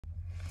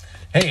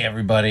Hey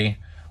everybody,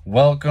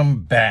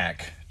 welcome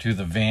back to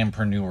the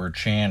Vanpreneur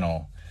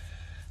channel.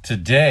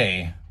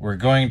 Today we're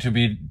going to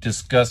be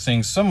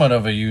discussing somewhat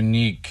of a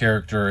unique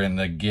character in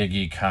the gig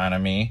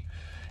economy.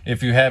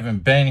 If you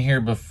haven't been here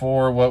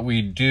before, what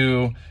we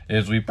do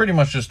is we pretty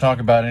much just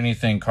talk about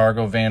anything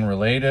cargo van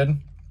related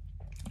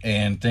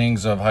and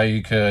things of how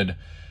you could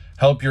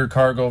help your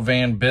cargo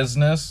van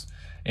business.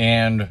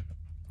 And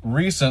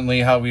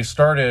recently how we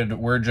started,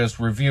 we're just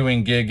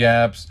reviewing gig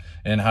apps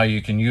and how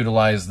you can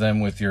utilize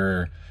them with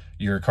your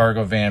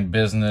cargo van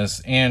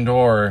business and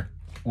or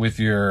with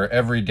your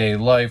everyday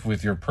life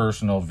with your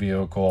personal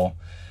vehicle.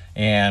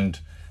 And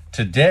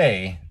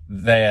today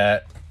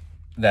that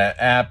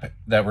app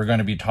that we're going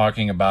to be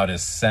talking about is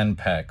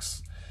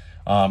Senpex.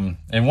 And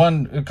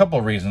a couple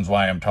of reasons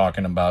why I'm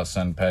talking about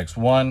Senpex.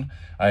 One,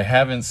 I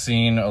haven't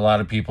seen a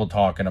lot of people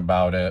talking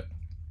about it.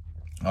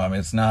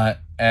 It's not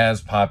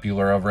as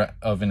popular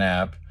of an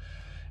app.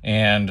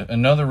 And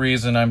another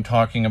reason I'm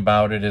talking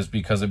about it is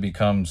because it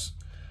becomes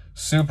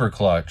super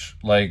clutch.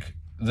 Like,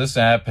 this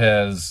app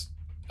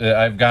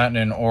I've gotten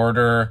an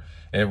order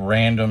at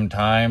random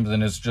times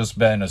and it's just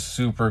been a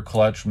super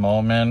clutch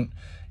moment.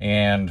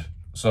 And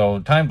so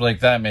times like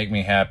that make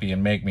me happy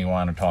and make me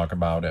want to talk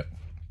about it.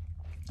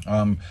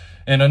 And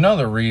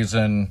another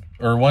reason,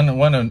 or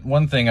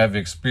one thing I've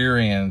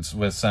experienced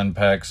with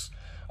Senpex,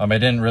 I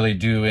didn't really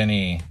do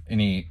any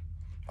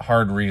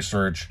hard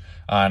research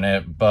on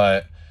it,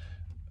 but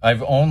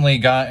I've only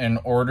gotten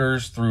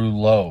orders through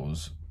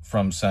Lowe's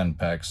from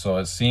Senpex. So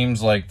it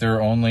seems like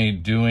they're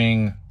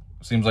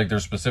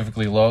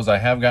specifically Lowe's. I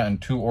have gotten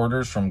 2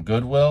 orders from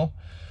Goodwill.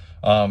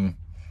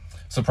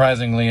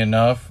 Surprisingly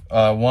enough,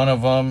 one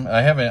of them,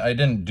 I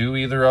didn't do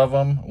either of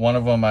them. One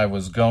of them I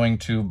was going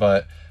to,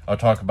 but I'll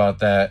talk about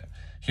that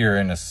here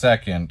in a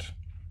second.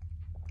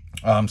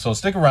 So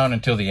stick around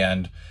until the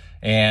end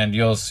and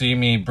you'll see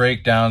me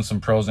break down some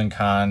pros and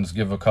cons,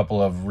 give a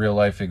couple of real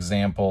life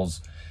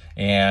examples,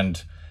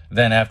 and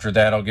then after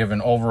that, I'll give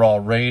an overall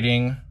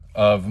rating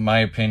of my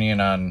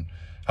opinion on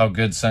how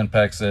good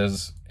Senpex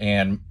is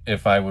and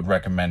if I would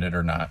recommend it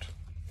or not.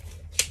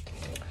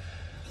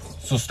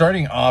 So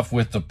starting off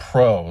with the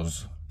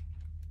pros,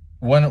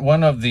 it's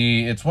one of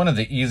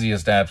the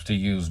easiest apps to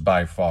use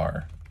by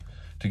far.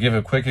 To give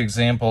a quick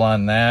example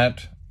on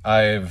that,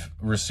 I've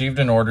received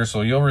an order.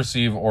 So you'll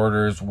receive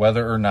orders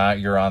whether or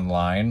not you're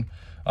online.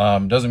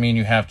 Doesn't mean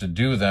you have to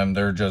do them.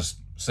 They're just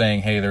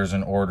saying, hey, there's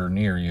an order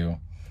near you.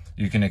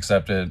 You can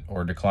accept it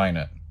or decline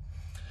it.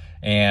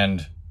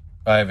 And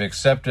I've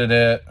accepted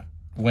it,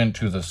 went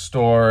to the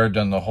store,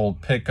 done the whole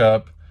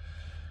pickup,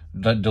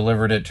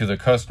 delivered it to the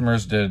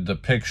customers, did the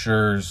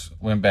pictures,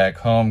 went back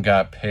home,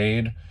 got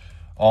paid,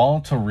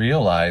 all to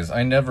realize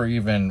I never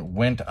even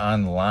went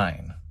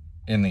online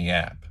in the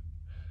app.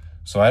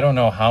 So I don't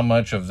know how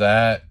much of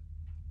that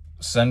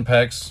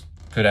Senpex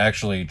could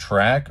actually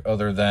track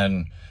other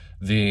than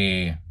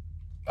the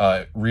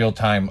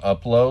real-time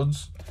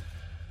uploads.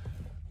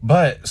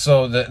 But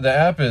so the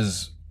app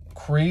is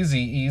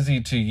crazy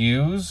easy to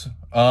use.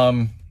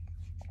 And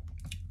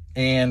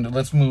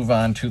let's move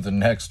on to the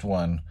next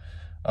one.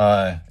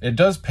 It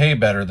does pay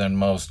better than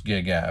most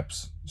gig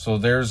apps. So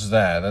there's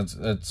that.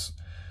 That's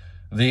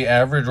the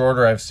average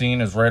order I've seen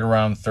is right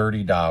around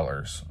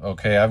 $30.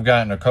 Okay, I've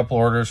gotten a couple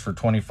orders for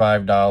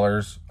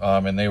 $25,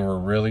 and they were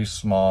really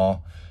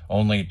small,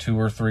 only 2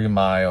 or 3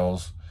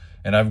 miles.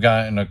 And I've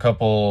gotten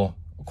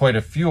quite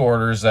a few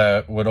orders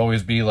that would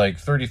always be like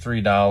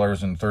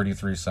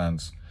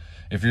 $33.33.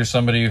 If you're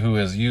somebody who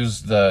has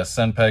used the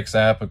Senpex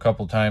app a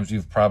couple times,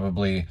 you've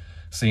probably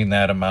seen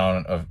that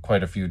amount of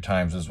quite a few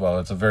times as well.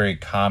 It's a very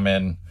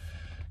common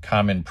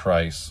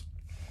price.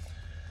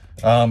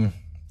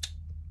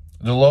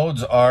 The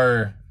loads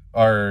are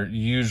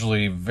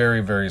usually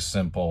very, very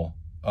simple.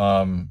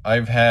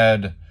 I've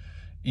had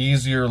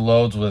easier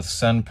loads with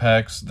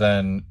Senpex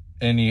than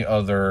any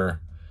other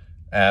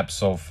app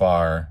so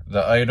far.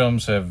 The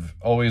items have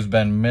always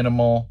been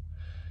minimal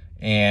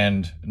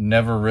and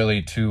never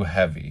really too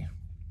heavy.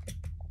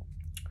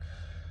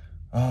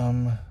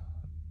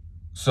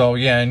 So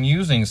yeah, and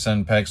using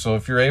Senpex, so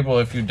if you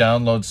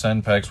download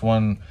Senpex,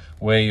 one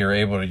way you're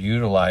able to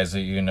utilize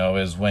it,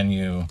 is when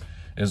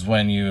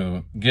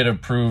you get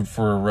approved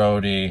for a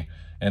roadie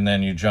and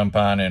then you jump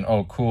on and,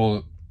 oh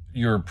cool,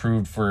 you're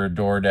approved for a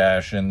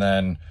DoorDash, and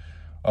then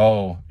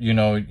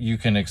you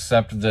can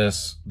accept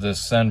this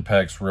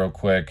Senpex real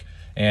quick,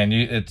 and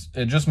it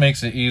just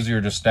makes it easier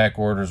to stack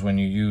orders when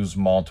you use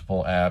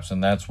multiple apps,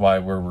 and that's why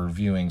we're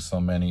reviewing so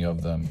many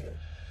of them.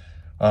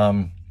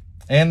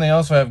 And they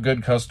also have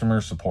good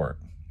customer support.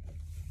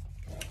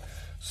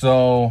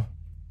 So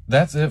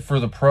that's it for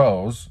the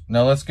pros.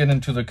 Now let's get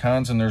into the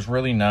cons, and there's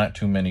really not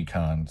too many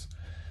cons.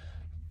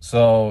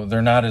 So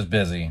they're not as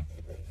busy.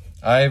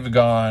 I've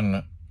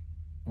gone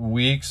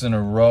weeks in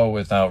a row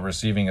without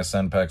receiving a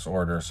Senpex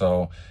order.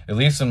 So at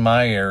least in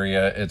my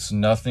area, it's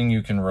nothing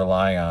you can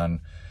rely on.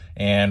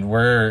 And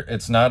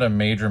it's not a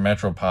major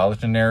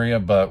metropolitan area,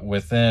 but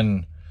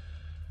within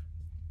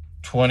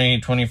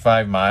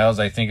 25 miles,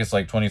 I think it's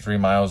like 23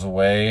 miles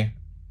away,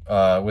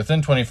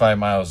 within 25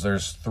 miles,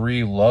 there's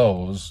 3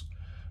 Lowe's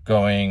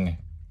going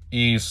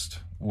east,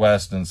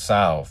 west, and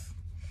south.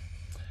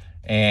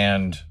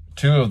 And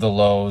 2 of the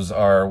Lowe's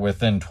are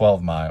within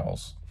 12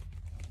 miles.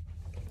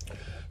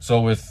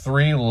 So with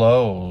 3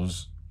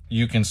 Lowe's,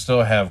 you can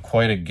still have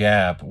quite a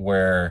gap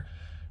where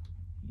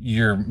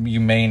you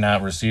may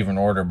not receive an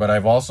order. But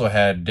I've also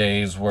had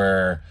days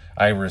where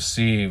I've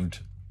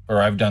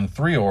done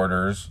 3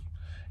 orders,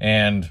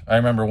 and I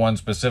remember one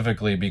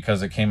specifically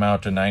because it came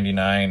out to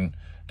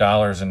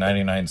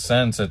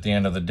 $99.99 at the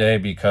end of the day,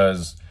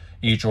 because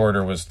each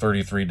order was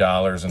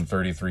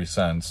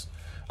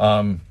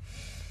 $33.33.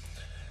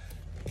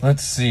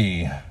 Let's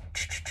see.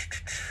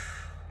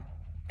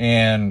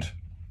 And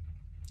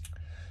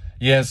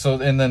yeah, so,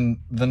 and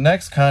then the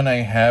next con I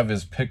have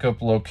is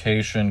pickup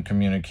location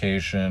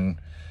communication.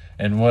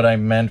 And what I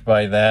meant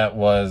by that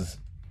was,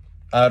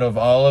 out of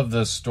all of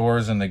the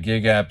stores and the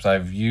gig apps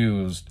I've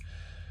used,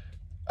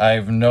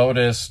 I've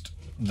noticed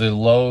the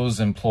Lowe's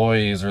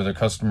employees or the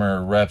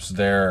customer reps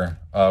there,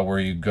 where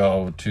you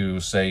go to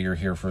say you're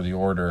here for the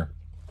order,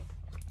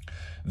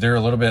 they're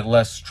a little bit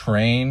less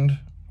trained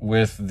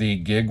with the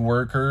gig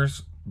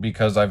workers,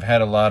 because I've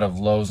had a lot of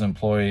Lowe's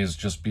employees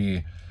just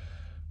be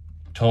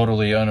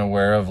totally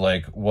unaware of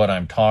like what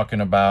I'm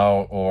talking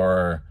about,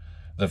 or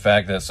the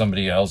fact that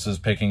somebody else is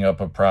picking up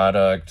a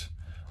product.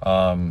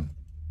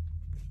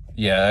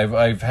 Yeah,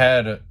 I've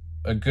had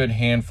a good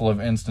handful of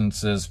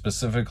instances,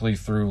 specifically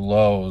through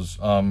Lowe's,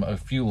 a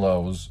few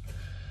Lowe's,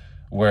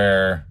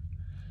 where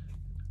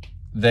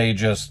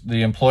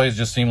the employees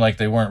just seemed like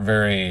they weren't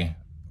very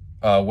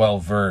well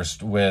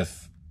versed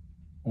with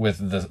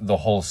the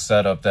whole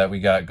setup that we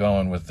got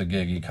going with the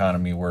gig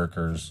economy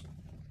workers.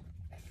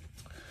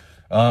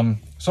 So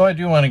I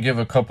do want to give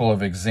a couple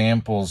of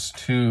examples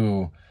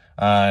too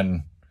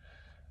on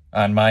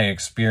my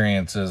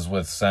experiences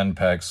with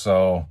Senpex.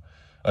 So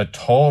a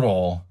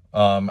total,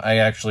 I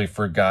actually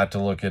forgot to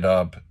look it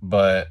up,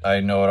 but I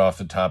know it off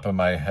the top of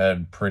my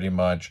head pretty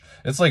much.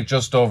 It's like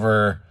just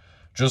over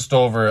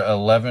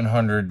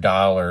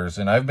 $1,100,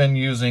 and I've been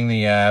using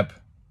the app.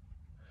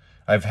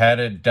 I've had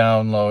it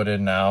downloaded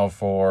now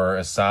for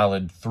a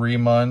solid 3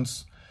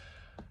 months,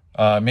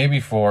 maybe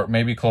 4,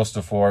 maybe close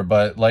to 4.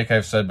 But like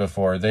I've said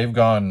before, they've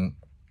gone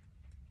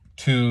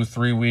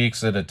 2-3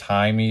 weeks at a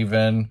time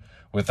even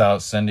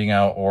without sending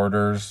out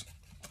orders.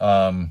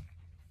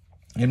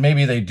 And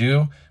maybe they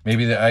do.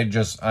 Maybe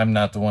I'm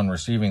not the one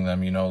receiving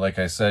them. You know, like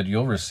I said,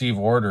 you'll receive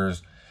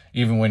orders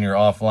even when you're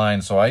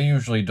offline. So I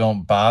usually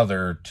don't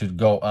bother to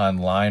go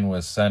online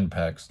with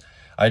Senpex.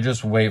 I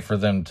just wait for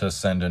them to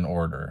send an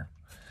order.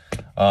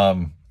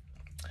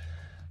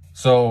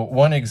 So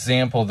one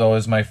example though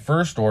is my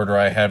first order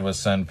I had with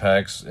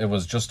Senpex. It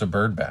was just a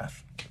bird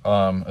bath,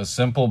 a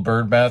simple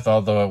bird bath,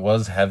 although it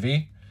was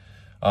heavy.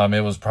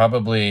 It was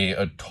probably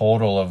a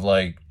total of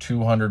like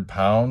 200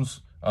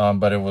 pounds,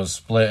 but it was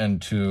split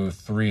into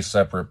 3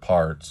 separate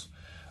parts: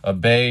 a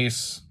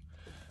base,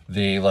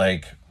 the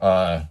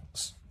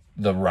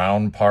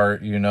round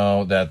part, you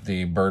know, that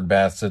the bird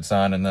bath sits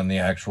on, and then the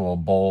actual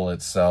bowl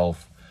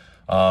itself,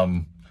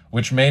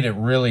 which made it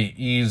really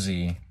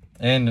easy.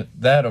 And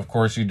that, of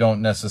course, you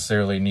don't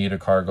necessarily need a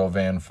cargo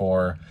van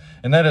for.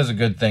 And that is a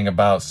good thing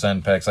about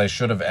Senpex. I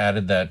should have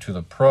added that to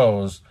the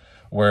pros,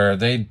 where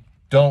they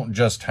don't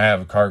just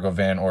have cargo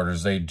van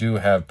orders. They do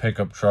have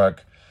pickup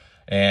truck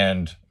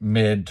and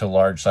mid to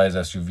large size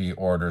SUV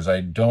orders.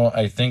 I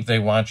think they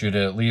want you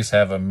to at least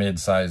have a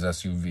mid-size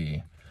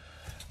SUV.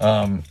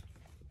 And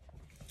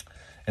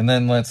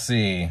then let's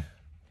see.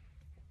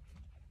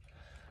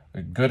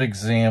 A good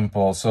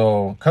example.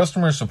 So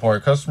customer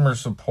support,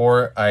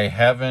 I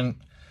haven't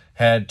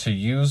had to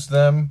use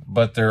them,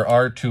 but there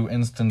are 2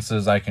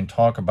 instances I can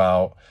talk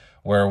about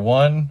where,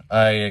 one,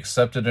 I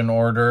accepted an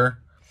order,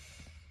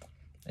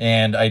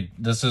 and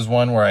this is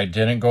one where I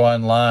didn't go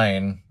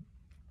online,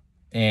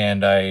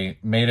 and I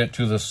made it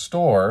to the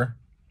store,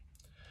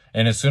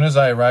 and as soon as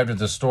I arrived at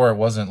the store, it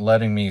wasn't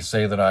letting me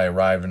say that I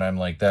arrived, and I'm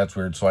like, that's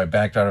weird. So I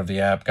backed out of the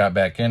app, got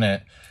back in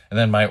it, and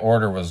then my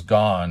order was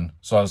gone.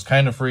 So I was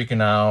kind of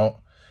freaking out,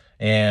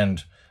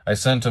 and I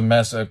sent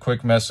a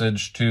quick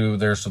message to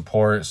their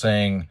support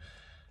saying,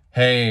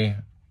 hey,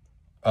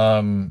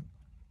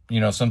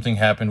 something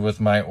happened with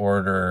my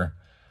order,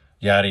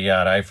 yada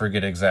yada. I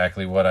forget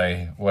exactly what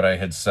I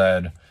had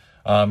said.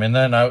 And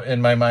then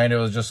in my mind, it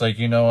was just like,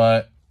 you know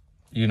what?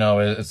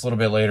 It's a little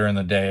bit later in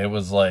the day. It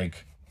was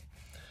like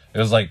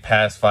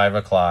past 5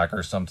 o'clock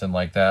or something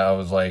like that. I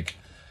was like,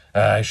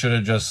 I should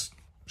have just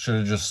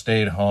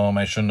stayed home.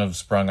 I shouldn't have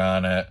sprung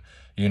on it,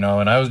 and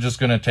I was just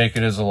going to take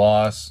it as a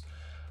loss.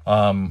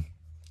 But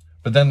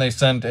then they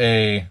sent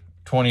a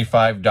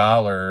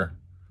 $25,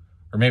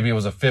 or maybe it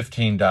was a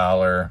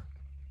 $15,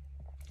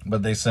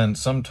 but they sent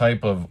some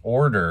type of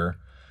order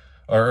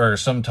or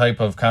some type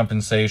of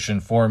compensation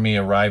for me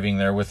arriving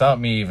there without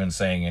me even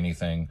saying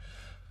anything,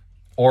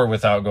 or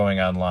without going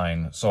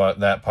online. So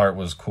that part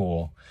was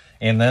cool.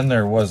 And then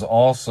there was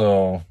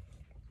also,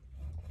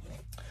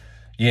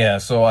 Yeah,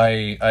 so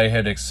I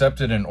had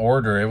accepted an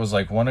order. It was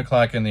like 1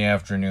 o'clock in the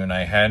afternoon.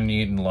 I hadn't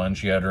eaten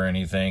lunch yet or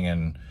anything,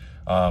 and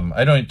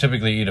I don't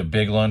typically eat a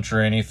big lunch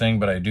or anything,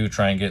 but I do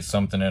try and get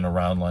something in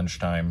around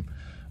lunchtime,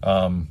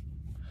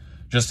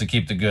 just to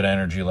keep the good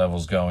energy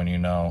levels going, you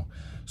know.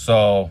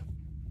 So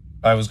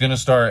I was gonna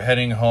start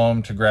heading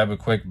home to grab a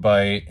quick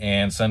bite,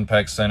 and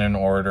Senpex sent an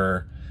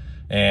order,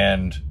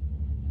 and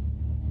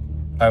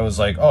I was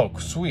like, oh,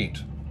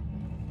 sweet.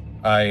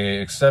 I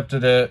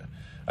accepted it.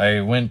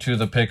 I went to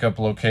the pickup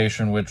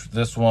location, which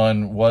this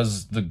one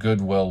was the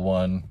Goodwill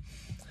one.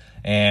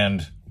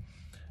 And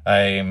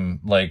I'm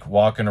like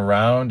walking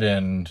around,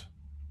 and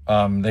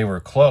they were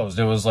closed.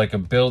 It was like a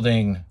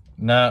building,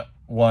 not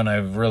one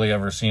I've really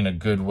ever seen a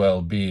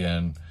Goodwill be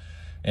in.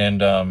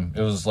 And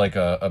it was like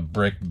a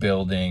brick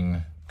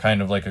building,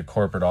 kind of like a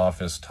corporate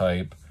office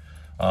type.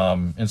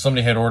 And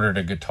somebody had ordered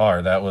a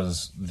guitar. That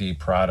was the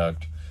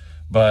product.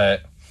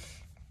 But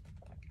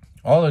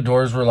all the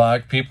doors were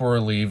locked. People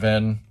were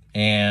leaving.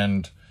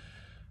 And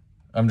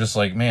I'm just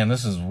like, man,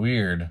 this is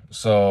weird.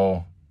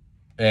 So,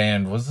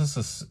 and was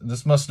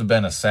this must have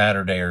been a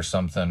Saturday or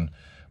something.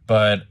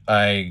 But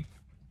I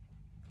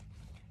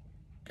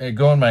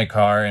go in my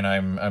car, and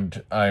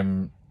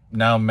I'm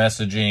now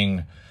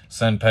messaging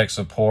Senpex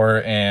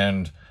support,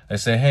 and I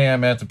say, hey,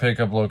 I'm at the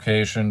pickup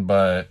location,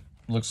 but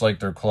looks like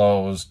they're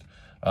closed.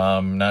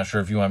 Not sure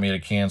if you want me to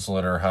cancel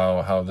it or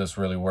how this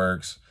really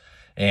works.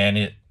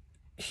 And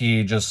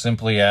he just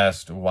simply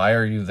asked, why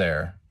are you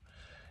there?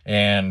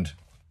 And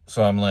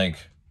so I'm like,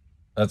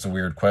 that's a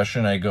weird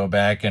question. I go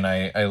back and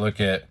I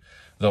look at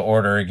the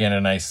order again,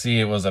 and I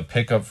see it was a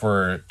pickup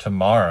for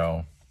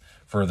tomorrow,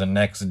 for the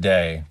next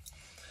day.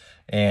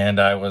 And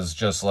I was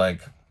just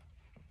like,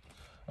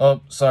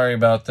 oh, sorry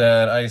about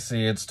that. I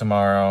see it's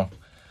tomorrow.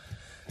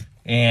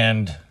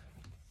 And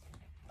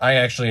I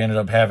actually ended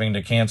up having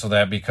to cancel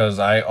that because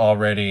I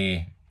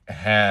already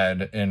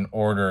had an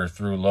order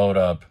through Load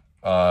Up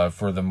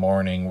for the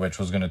morning, which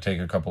was going to take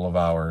a couple of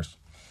hours.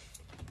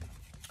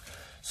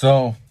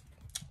 So,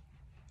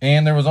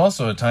 and there was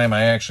also a time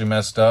I actually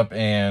messed up,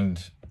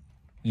 and,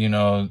 you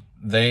know,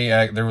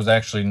 there was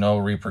actually no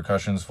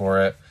repercussions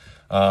for it.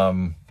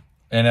 And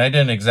I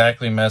didn't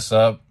exactly mess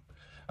up.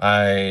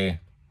 The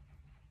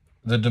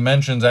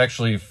dimensions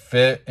actually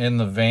fit in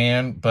the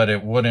van, but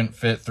it wouldn't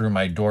fit through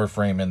my door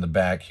frame in the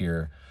back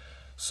here.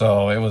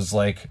 So it was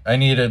like, I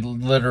needed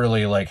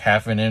literally like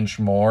half an inch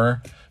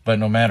more, but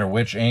no matter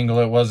which angle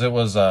it was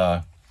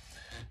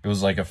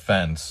like a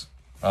fence.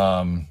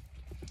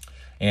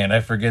 And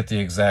I forget the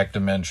exact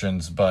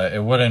dimensions, but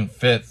it wouldn't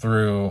fit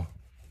through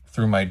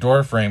my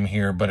door frame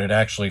here, but it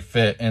actually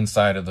fit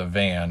inside of the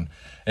van.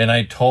 And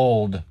I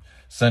told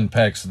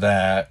Senpex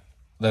that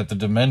the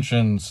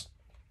dimensions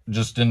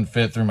just didn't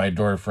fit through my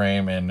door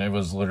frame, and it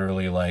was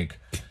literally like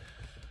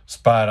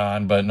spot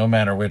on, but no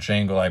matter which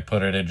angle I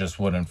put it, it just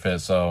wouldn't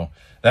fit. So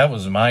that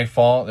was my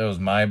fault. It was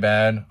my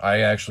bad. I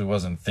actually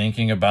wasn't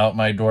thinking about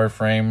my door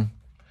frame.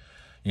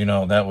 You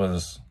know, that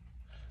was,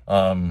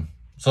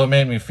 so it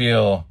made me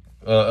feel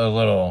a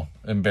little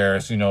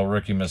embarrassed, you know,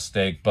 rookie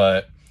mistake.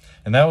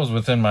 And that was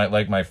within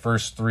my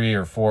first 3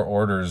 or 4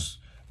 orders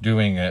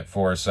doing it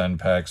for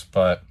Senpex,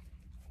 but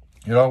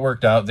it all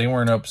worked out. They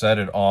weren't upset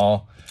at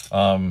all.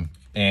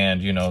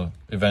 And, you know,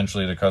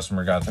 eventually the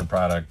customer got their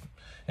product,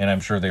 and I'm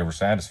sure they were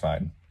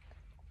satisfied.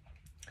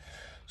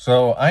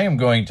 So I am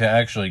going to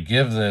actually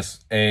give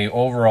this a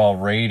overall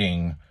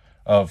rating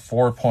of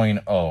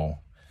 4.0.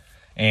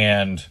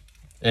 And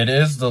it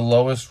is the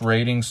lowest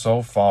rating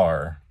so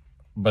far,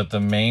 but the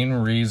main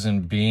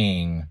reason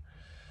being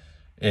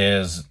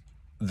is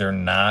they're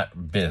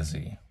not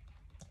busy.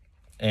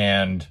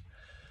 And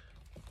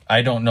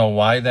I don't know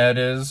why that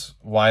is,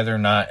 why they're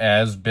not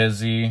as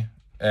busy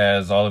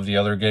as all of the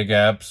other gig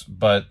apps,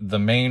 but the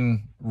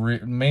main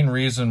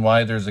reason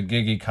why there's a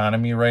gig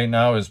economy right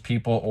now is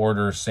people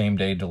order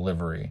same-day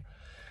delivery.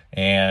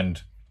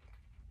 And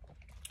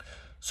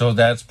so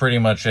that's pretty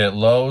much it.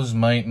 Lowe's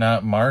might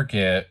not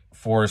market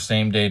for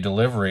same-day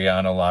delivery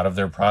on a lot of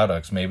their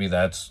products. Maybe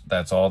that's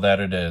all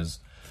that it is.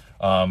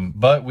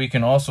 But we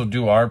can also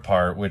do our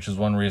part, which is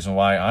one reason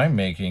why I'm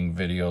making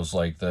videos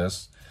like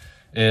this,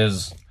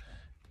 is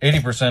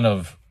 80%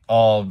 of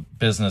all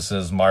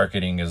businesses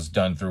marketing is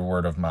done through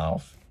word of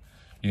mouth.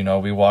 You know,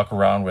 we walk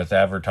around with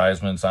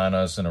advertisements on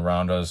us and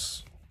around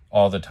us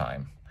all the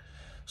time.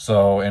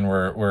 So, and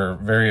we're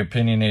very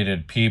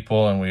opinionated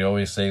people, and we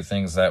always say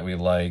things that we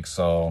like.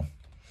 So,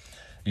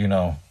 you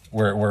know,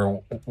 we're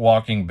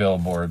walking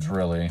billboards,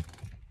 really.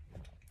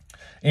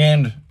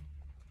 And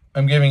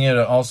I'm giving it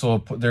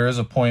there is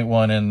a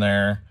 0.1 in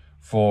there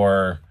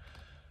for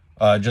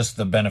just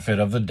the benefit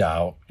of the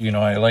doubt. You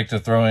know, I like to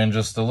throw in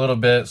just a little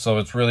bit, so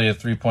it's really a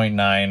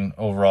 3.9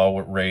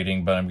 overall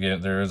rating, but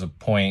there is a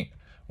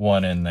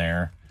 0.1 in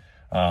there,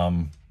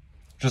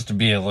 just to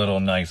be a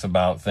little nice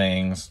about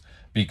things,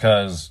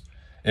 because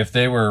if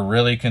they were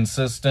really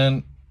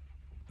consistent,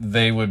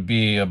 they would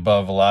be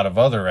above a lot of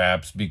other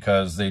apps,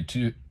 because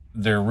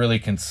they're really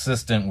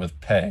consistent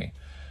with pay.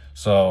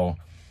 So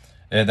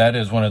that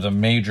is one of the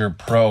major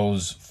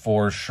pros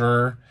for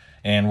sure.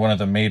 And one of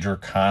the major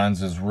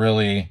cons is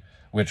really,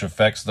 which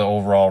affects the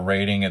overall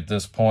rating at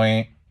this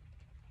point,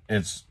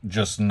 it's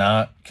just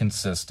not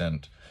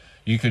consistent.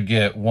 You could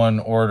get 1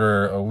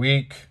 order a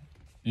week.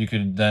 You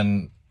could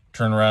then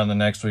turn around the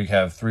next week,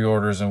 have 3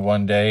 orders in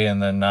 1 day,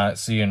 and then not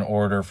see an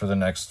order for the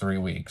next 3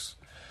 weeks.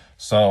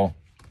 So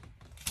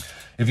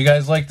if you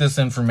guys like this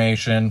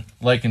information,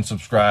 like and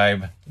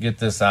subscribe, get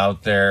this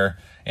out there,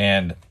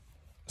 and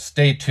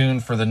stay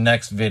tuned for the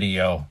next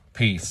video.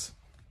 Peace.